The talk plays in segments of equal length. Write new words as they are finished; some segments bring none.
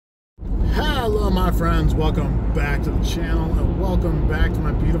Hello my friends, welcome back to the channel and welcome back to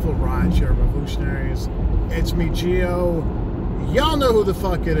my beautiful rideshare revolutionaries. It's me, Gio. Y'all know who the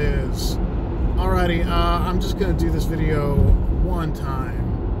fuck it is. Alrighty, I'm just gonna do this video one time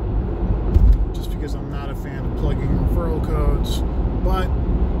just because I'm not a fan of plugging referral codes, but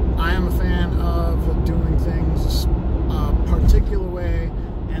I am a fan of doing things a particular way,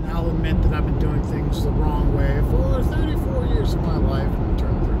 and I'll admit that I've been doing things the wrong way for 34 years of my life. I'm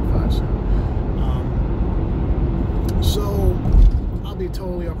turning 35 soon. So, I'll be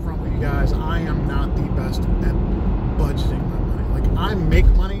totally upfront with you guys. I am not the best at budgeting my money. Like, I make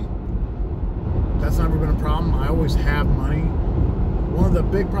money. That's never been a problem. I always have money. One of the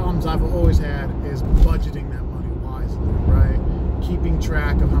big problems I've always had is budgeting that money wisely, right? Keeping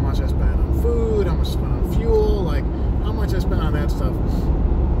track of how much I spend on food, how much I spend on fuel, like, how much I spend on that stuff.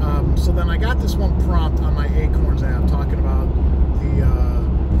 So then I got this one prompt on my Acorns app talking about the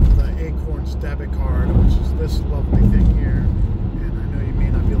Acorns debit card, which is this lovely thing here. And I know you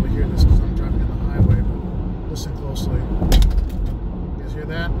may not be able to hear this because I'm driving on the highway, but listen closely. You guys hear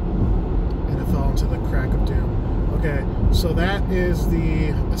that? And it fell into the crack of doom. Okay, so that is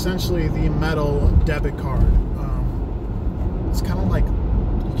essentially the metal debit card. It's kind of like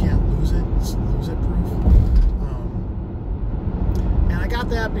you can't lose it. It's lose-it proof. I got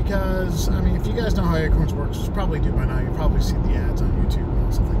that because, I mean, if you guys know how Acorns works, which you probably do by now, you probably see the ads on YouTube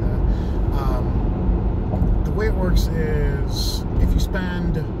and stuff like that. The way it works is if you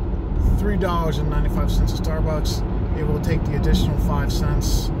spend $3.95 at Starbucks, it will take the additional 5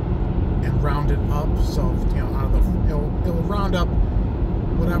 cents and round it up. So, you know, it will round up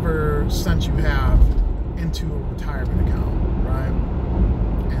whatever cents you have into a retirement account, right?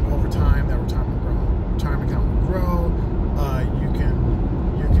 And over time, that retirement account will grow. You can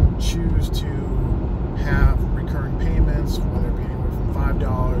choose to have recurring payments, whether it be anywhere from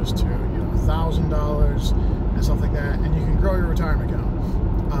 $5 to $1,000 and stuff like that, and you can grow your retirement account.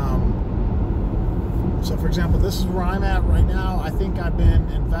 So, for example, this is where I'm at right now. I think I've been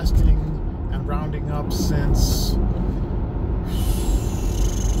investing and rounding up since I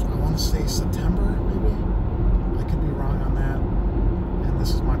want to say September, maybe. I could be wrong on that. And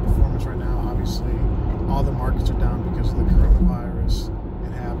this is my performance right now. Obviously, all the markets are down because of the coronavirus.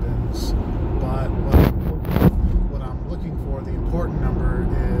 It happens. But what I'm looking for, the important number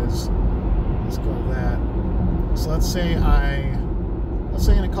is, let's go to that. So let's say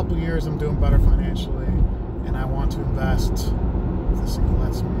in a couple years I'm doing better financially and I want to invest, if this thing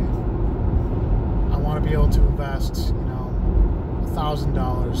lets me, I want to be able to invest,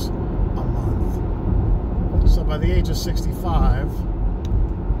 $1,000 a month. So by the age of 65,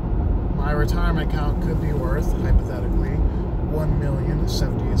 my retirement account could be worth, hypothetically,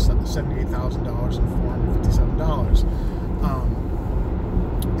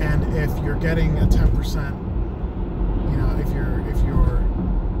 $1,078,457. And if you're getting a 10%,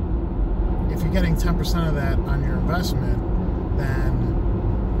 if you're getting 10% of that on your investment, then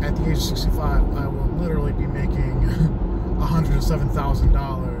at the age of 65, I will literally be making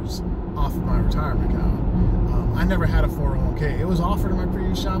 $107,000 off of my retirement account. I never had a 401k. It was offered in my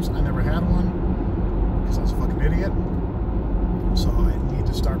previous shops. I never had one because I was a fucking idiot. So I need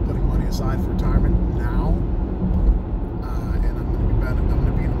to start putting money aside for retirement now. And I'm going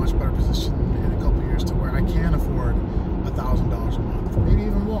to be in a much better position in a couple of years to where I can afford $1,000 a month, maybe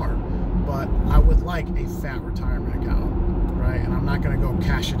even more. But I would like a fat retirement account, right? And I'm not going to go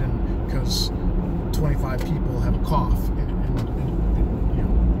cash it in because 25 people have a cough around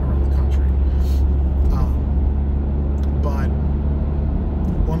the country. But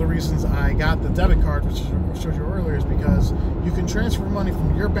one of the reasons I got the debit card, which I showed you earlier, is because you can transfer money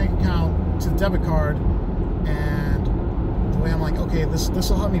from your bank account to the debit card, and the way I'm like, okay, this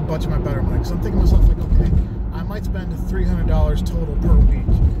will help me budget my better money. Because I'm thinking to myself, like, okay, I might spend $300 total per week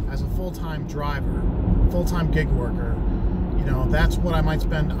as a full-time driver, full-time gig worker. That's what I might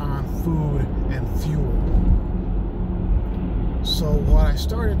spend on food and fuel. So what I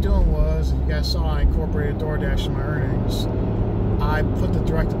started doing was, you guys saw I incorporated DoorDash in my earnings. I put the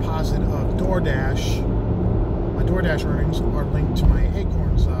direct deposit of DoorDash. My DoorDash earnings are linked to my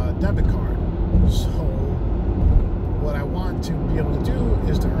Acorns debit card. So what I want to be able to do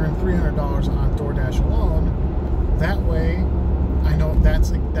is to earn $300 on DoorDash alone. That way, I know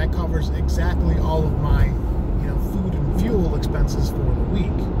that covers exactly all of my food and fuel expenses for the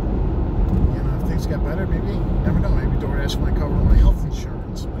week. If things get better, maybe, you never know, maybe DoorDash might cover my health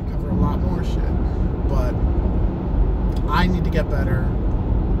insurance, might cover a lot more shit. But I need to get better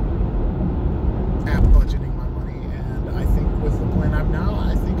at budgeting my money, and I think with the plan I have now,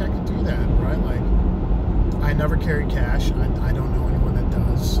 I think I can do that, right? Like, I never carry cash. I don't know anyone that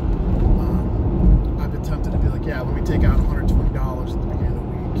does. take out $120 at the beginning of the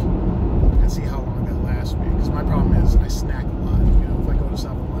week and see how long that lasts me. Because my problem is I snack a lot. You know, if I go to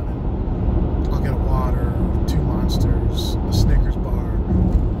 7-Eleven, I'll get a water, 2 Monsters, a Snickers bar.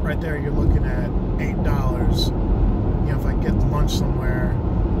 Right there, you're looking at $8. You know, if I get lunch somewhere,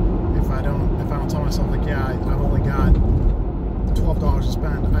 if I don't tell myself like, yeah, I've only got $12 to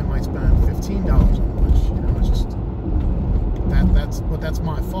spend, I might spend $15 on lunch. You know, it's just that's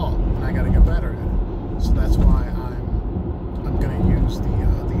my fault, and I got to get better at it. So that's why I'm gonna use the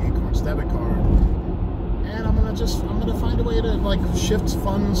Acorns debit card, and I'm gonna find a way to like shift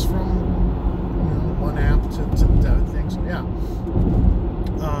funds from, you know, one app to the debit thing. So yeah.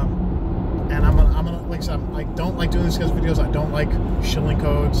 And I'm gonna, like I said, I don't like doing these kinds of videos. I don't like shilling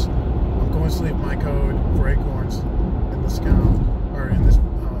codes. I'm going to leave my code for Acorns in this account, or in the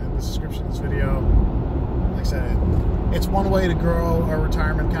description of this video. Like I said, it's one way to grow a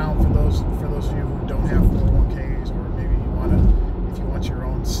retirement account for those of you who don't have 401ks, or maybe if you want your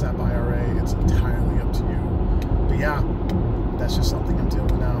own SEP IRA, it's entirely up to you. But yeah, that's just something I'm dealing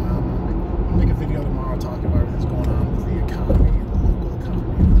with now. I'll make a video tomorrow talking about everything that's going on with the economy, the local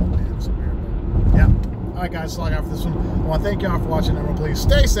economy. Man, it's weird. But yeah. All right, guys, so I got for this one. I want to thank y'all for watching. Everyone, please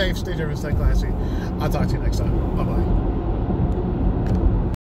stay safe, stay driven, stay classy. I'll talk to you next time. Bye-bye.